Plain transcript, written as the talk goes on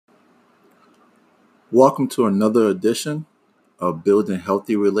Welcome to another edition of Building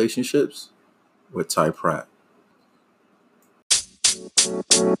Healthy Relationships with Ty Pratt.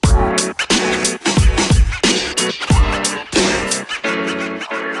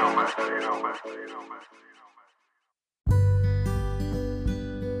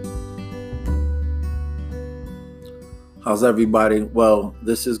 How's everybody? Well,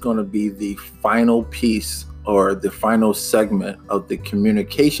 this is going to be the final piece or the final segment of the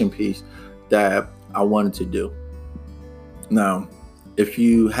communication piece that I wanted to do. Now, if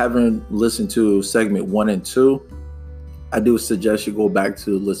you haven't listened to segment 1 and 2, I do suggest you go back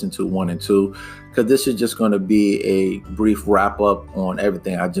to listen to 1 and 2, because this is just going to be a brief wrap up on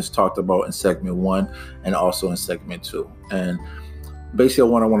everything I just talked about in segment 1 and also in segment 2. And basically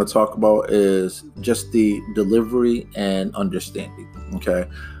what I want to talk about is just the delivery and understanding. Okay.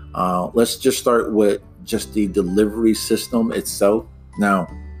 Let's just start with just the delivery system itself. Now,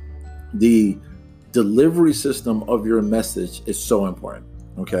 the delivery system of your message is so important.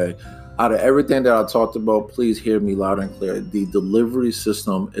 Okay. Out of everything that I talked about, please hear me loud and clear. The delivery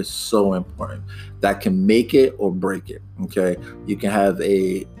system is so important. That can make it or break it. Okay. You can have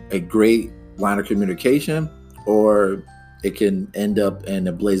a great line of communication, or it can end up in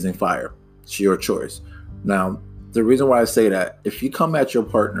a blazing fire. It's your choice. Now, the reason why I say that, if you come at your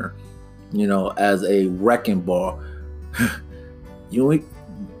partner, as a wrecking ball,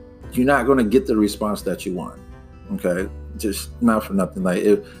 you're not going to get the response that you want. Okay. Just not for nothing. Like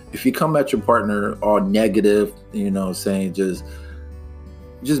if you come at your partner all negative, saying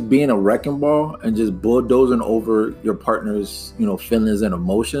just being a wrecking ball and just bulldozing over your partner's, feelings and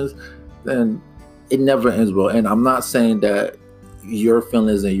emotions, then it never ends well. And I'm not saying that your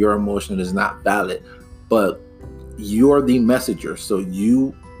feelings and your emotion is not valid, but you're the messenger. So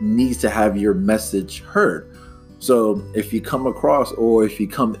you need to have your message heard. So if you come across, or if you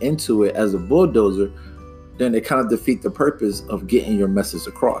come into it as a bulldozer, then it kind of defeats the purpose of getting your message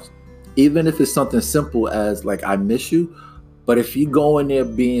across. Even if it's something simple as like, I miss you. But if you go in there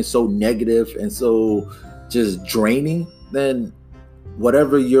being so negative and so just draining, then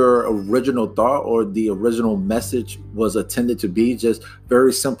whatever your original thought or the original message was intended to be, just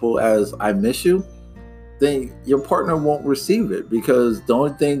very simple as I miss you, then your partner won't receive it, because the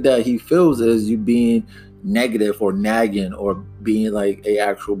only thing that he feels is you being negative or nagging or being like a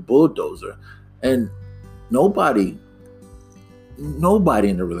actual bulldozer. And nobody in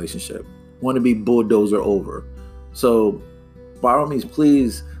the relationship want to be bulldozer over. So by all means,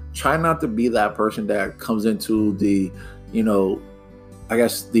 please try not to be that person that comes into the,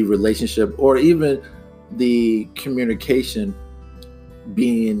 the relationship or even the communication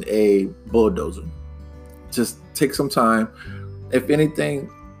being a bulldozer. Just take some time. If anything,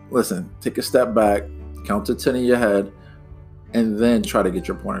 listen, take a step back, count to 10 in your head, and then try to get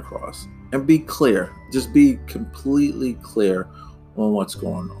your point across. And be clear. Just be completely clear on what's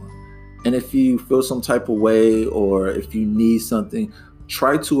going on. And if you feel some type of way, or if you need something,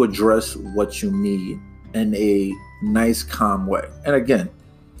 try to address what you need in a nice, calm way. And again,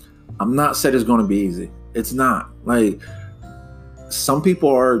 I'm not saying it's going to be easy. It's not. Like, some people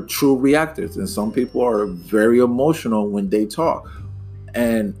are true reactors, and some people are very emotional when they talk.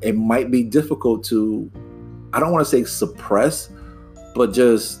 And it might be difficult to, I don't want to say suppress, but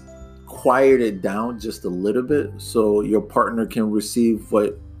just quiet it down just a little bit so your partner can receive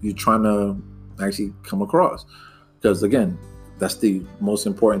what you're trying to actually come across. Because again, that's the most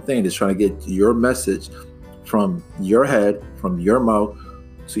important thing, is trying to get your message from your head, from your mouth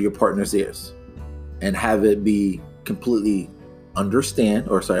to your partner's ears, and have it be completely understood,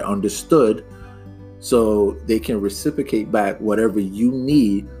 so they can reciprocate back whatever you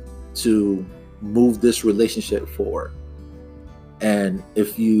need to move this relationship forward. And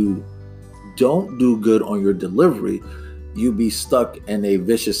if you don't do good on your delivery, you'll be stuck in a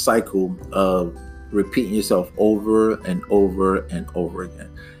vicious cycle of repeating yourself over and over and over again.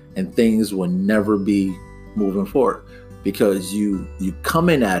 And things will never be moving forward, because you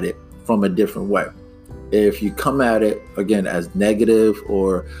coming at it from a different way. If you come at it again as negative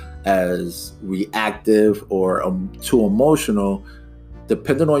or as reactive or too emotional,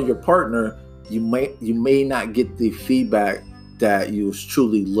 depending on your partner, you may not get the feedback that you was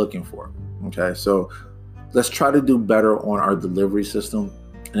truly looking for. Okay, so let's try to do better on our delivery system.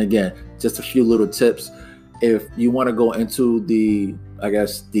 And again, just a few little tips. If you want to go into the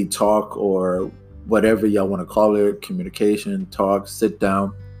talk, or whatever y'all want to call it, communication, talk, sit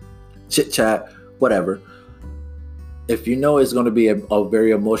down, chit chat, whatever. If you know it's going to be a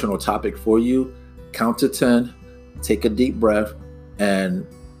very emotional topic for you, count to 10, take a deep breath, and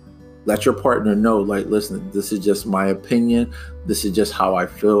let your partner know, like, listen, this is just my opinion. This is just how I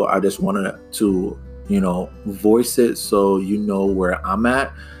feel. I just wanted to, voice it so you know where I'm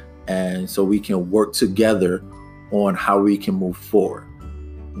at, and so we can work together on how we can move forward.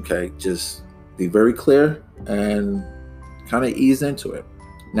 Okay, just be very clear and kind of ease into it.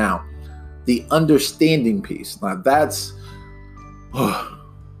 Now, the understanding piece. Now that's,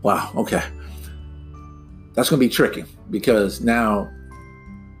 wow, okay. That's going to be tricky, because now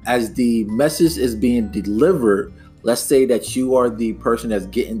as the message is being delivered, let's say that you are the person that's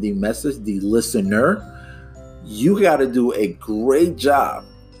getting the message, the listener, you got to do a great job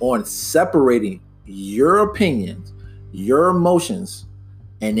on separating your opinions, your emotions,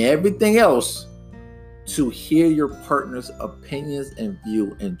 and everything else to hear your partner's opinions and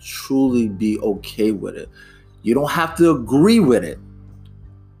view and truly be okay with it. You don't have to agree with it.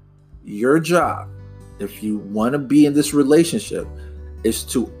 Your job, if you want to be in this relationship, is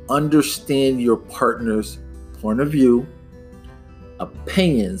to understand your partner's point of view,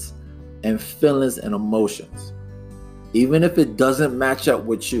 opinions, and feelings and emotions. Even if it doesn't match up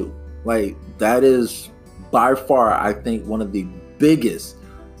with you. Like, that is by far, I think, one of the biggest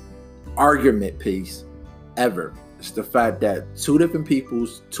argument piece ever. It's the fact that two different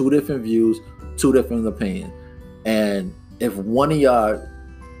people's, two different views, two different opinions. And if one of y'all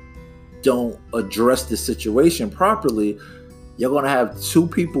don't address the situation properly, you're going to have two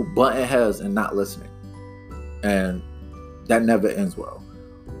people butting heads and not listening. And that never ends well.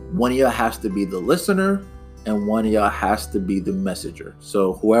 One of y'all has to be the listener, and one of y'all has to be the messenger.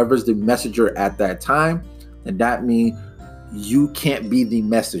 So whoever's the messenger at that time, and that means you can't be the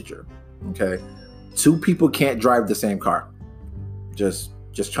messenger. Okay? Two people can't drive the same car. Just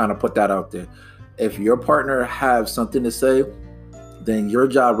trying to put that out there. If your partner has something to say, then your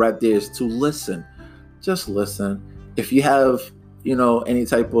job right there is to listen. Just listen. If you have, any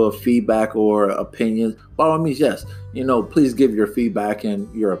type of feedback or opinions, by all means, yes, please give your feedback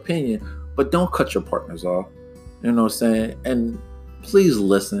and your opinion, but don't cut your partners off. You know what I'm saying? And please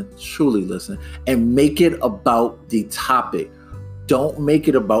listen, truly listen, and make it about the topic. Don't make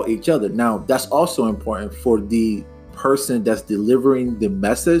it about each other. Now, that's also important for the person that's delivering the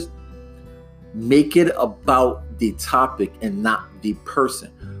message. Make it about the topic and not the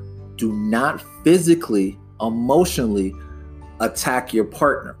person. Do not physically, emotionally attack your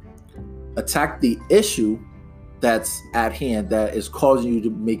partner. Attack the issue that's at hand that is causing you to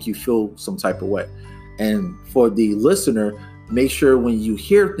make you feel some type of way. And for the listener, make sure when you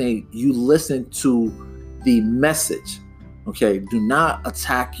hear things, you listen to the message. Okay, do not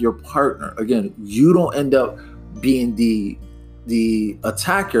attack your partner. Again, you don't end up being the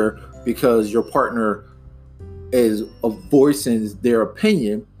attacker because your partner is voicing their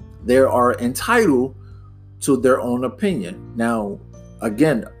opinion. They are entitled to their own opinion. Now,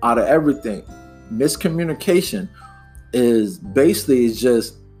 again, out of everything, miscommunication is basically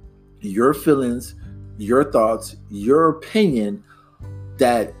just your feelings, your thoughts, your opinion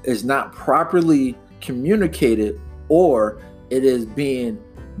that is not properly communicated, or it is being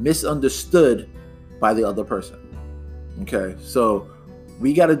misunderstood by the other person. Okay, so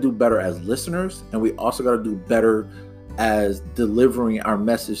we got to do better as listeners, and we also got to do better as delivering our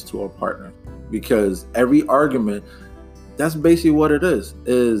message to our partner, because every argument, that's basically what it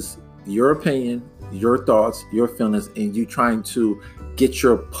is your opinion, your thoughts, your feelings, and you trying to get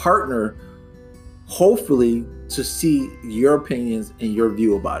your partner, hopefully, to see your opinions and your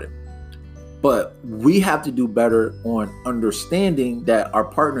view about it. But we have to do better on understanding that our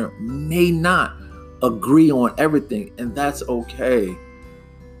partner may not agree on everything, and that's okay.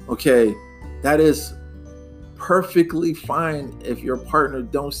 Okay, that is perfectly fine if your partner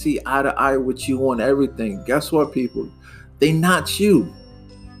don't see eye to eye with you on everything. Guess what, people? They not you.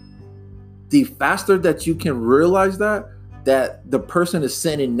 The faster that you can realize that the person is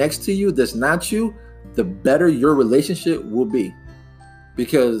sitting next to you that's not you, the better your relationship will be.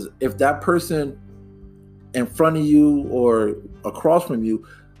 Because if that person in front of you or across from you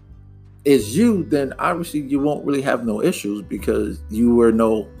is you, then obviously you won't really have no issues, because you will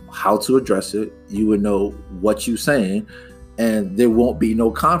know how to address it. You will know what you're saying, and there won't be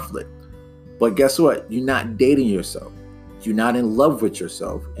no conflict. But guess what? You're not dating yourself. You're not in love with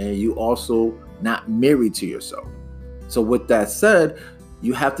yourself, and you also not married to yourself. So with that said,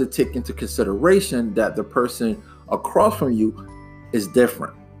 you have to take into consideration that the person across from you is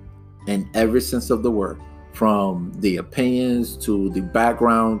different in every sense of the word, from the opinions to the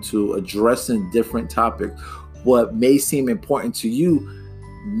background to addressing different topics. What may seem important to you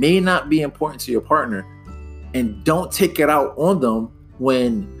may not be important to your partner, and don't take it out on them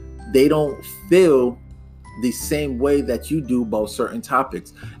when they don't feel the same way that you do about certain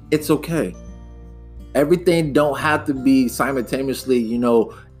topics. It's okay. Everything don't have to be simultaneously,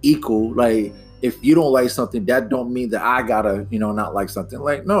 equal. Like, if you don't like something, that don't mean that I gotta, not like something.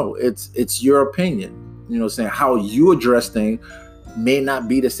 Like, no, it's your opinion. Saying how you address things may not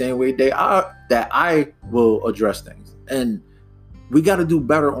be the same way that I will address things. And we got to do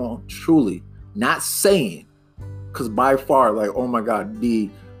better on truly not saying, because by far, like, oh my God, the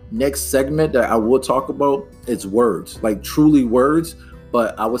next segment that I will talk about, it's words, like truly words,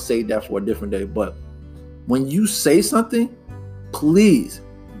 but I would say that for a different day. But when you say something, please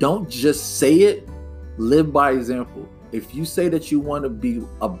don't just say it, live by example. If you say that you want to be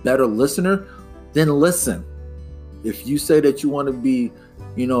a better listener, then listen. If you say that you want to be,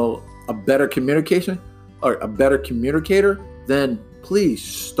 a better communicator, then please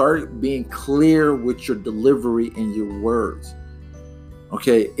start being clear with your delivery and your words.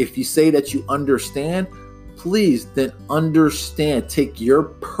 Okay, if you say that you understand, please then understand. Take your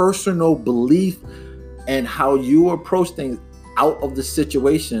personal belief and how you approach things out of the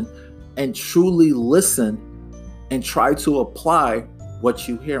situation and truly listen and try to apply what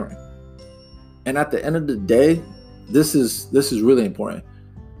you're hearing. And at the end of the day, this is really important.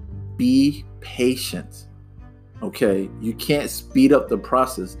 Be patient. Okay, you can't speed up the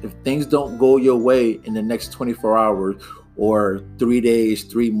process. If things don't go your way in the next 24 hours or 3 days,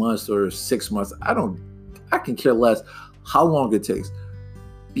 3 months, or 6 months, I can care less how long it takes.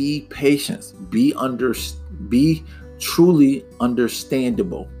 Be patient. Be truly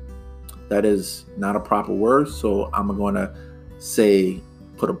understandable. That is not a proper word, so I'm going to say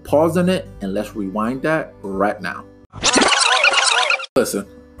put a pause on it and let's rewind that right now. Listen,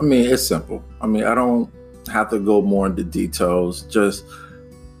 it's simple. I don't have to go more into details. Just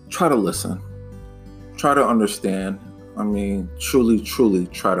try to listen. Try to understand. Truly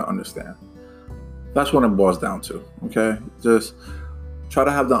try to understand. That's what it boils down to. Okay? Just try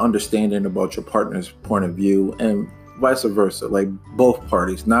to have the understanding about your partner's point of view and vice versa. Like both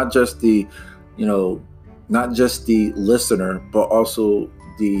parties, not just the listener, but also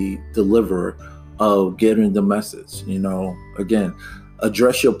the deliverer of getting the message. Again,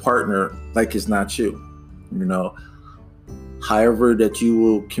 address your partner like it's not you. However that you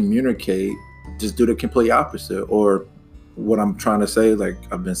will communicate, just do the complete opposite. Or what I'm trying to say, like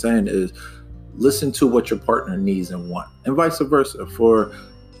I've been saying, is listen to what your partner needs and want, and vice versa. For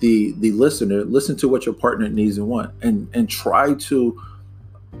the listener, listen to what your partner needs and want, and try to,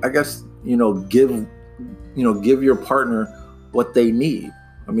 I guess, give your partner what they need.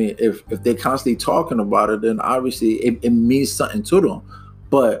 If they're constantly talking about it, then obviously it means something to them.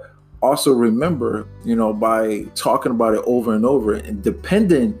 But also remember, by talking about it over and over, and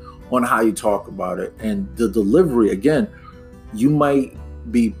depending on how you talk about it and the delivery, again, you might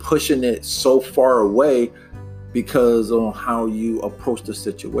be pushing it so far away because of how you approach the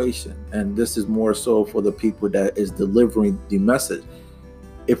situation. And this is more so for the people that is delivering the message.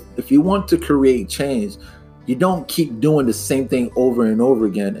 If you want to create change, you don't keep doing the same thing over and over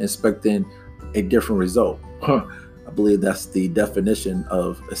again, expecting a different result. I believe that's the definition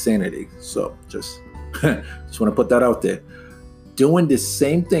of insanity. So just want to put that out there. Doing the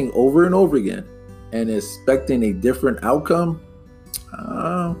same thing over and over again and expecting a different outcome,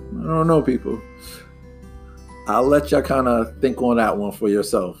 I don't know, people. I'll let y'all kind of think on that one for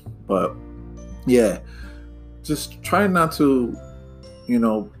yourself. But yeah, just try not to,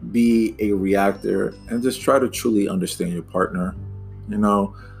 be a reactor, and just try to truly understand your partner. I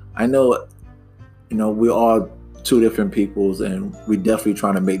know, we're all two different peoples, and we definitely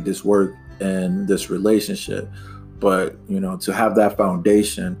trying to make this work in this relationship. But, to have that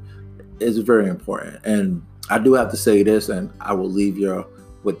foundation is very important. And I do have to say this, and I will leave you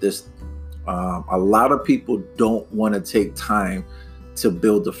with this. A lot of people don't want to take time to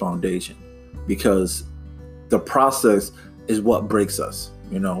build the foundation, because the process is what breaks us.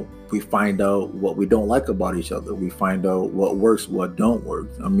 We find out what we don't like about each other. We find out what works, what don't work.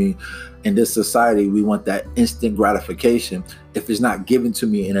 In this society, we want that instant gratification. If it's not given to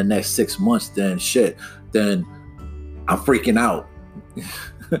me in the next 6 months, then I'm freaking out.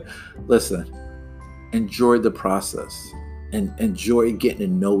 Listen, enjoy the process and enjoy getting to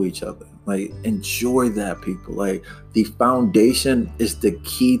know each other. Like, enjoy that, people. Like, the foundation is the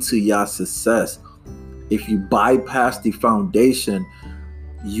key to your success. If you bypass the foundation,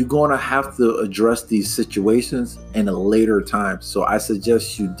 you're going to have to address these situations in a later time. So I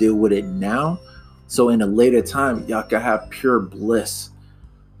suggest you deal with it now, so in a later time, y'all can have pure bliss.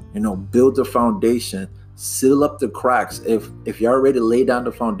 Build the foundation, seal up the cracks. If you already laid down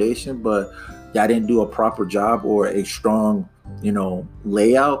the foundation, but y'all didn't do a proper job or a strong,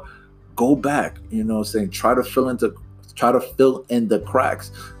 layout, go back, try to fill in the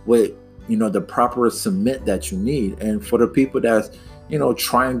cracks with, the proper cement that you need. And for the people that's,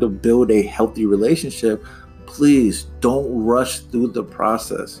 trying to build a healthy relationship, please don't rush through the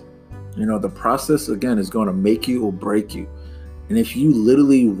process. The process, again, is going to make you or break you. And if you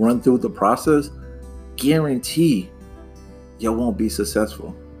literally run through the process, guarantee you won't be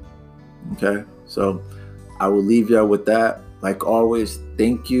successful. Okay? So I will leave y'all with that. Like always,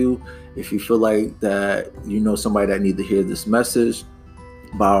 thank you. If you feel like that somebody that need to hear this message,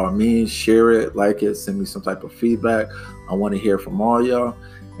 by all means, share it, like it, send me some type of feedback. I want to hear from all y'all.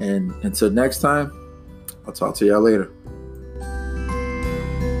 And until next time, I'll talk to y'all later.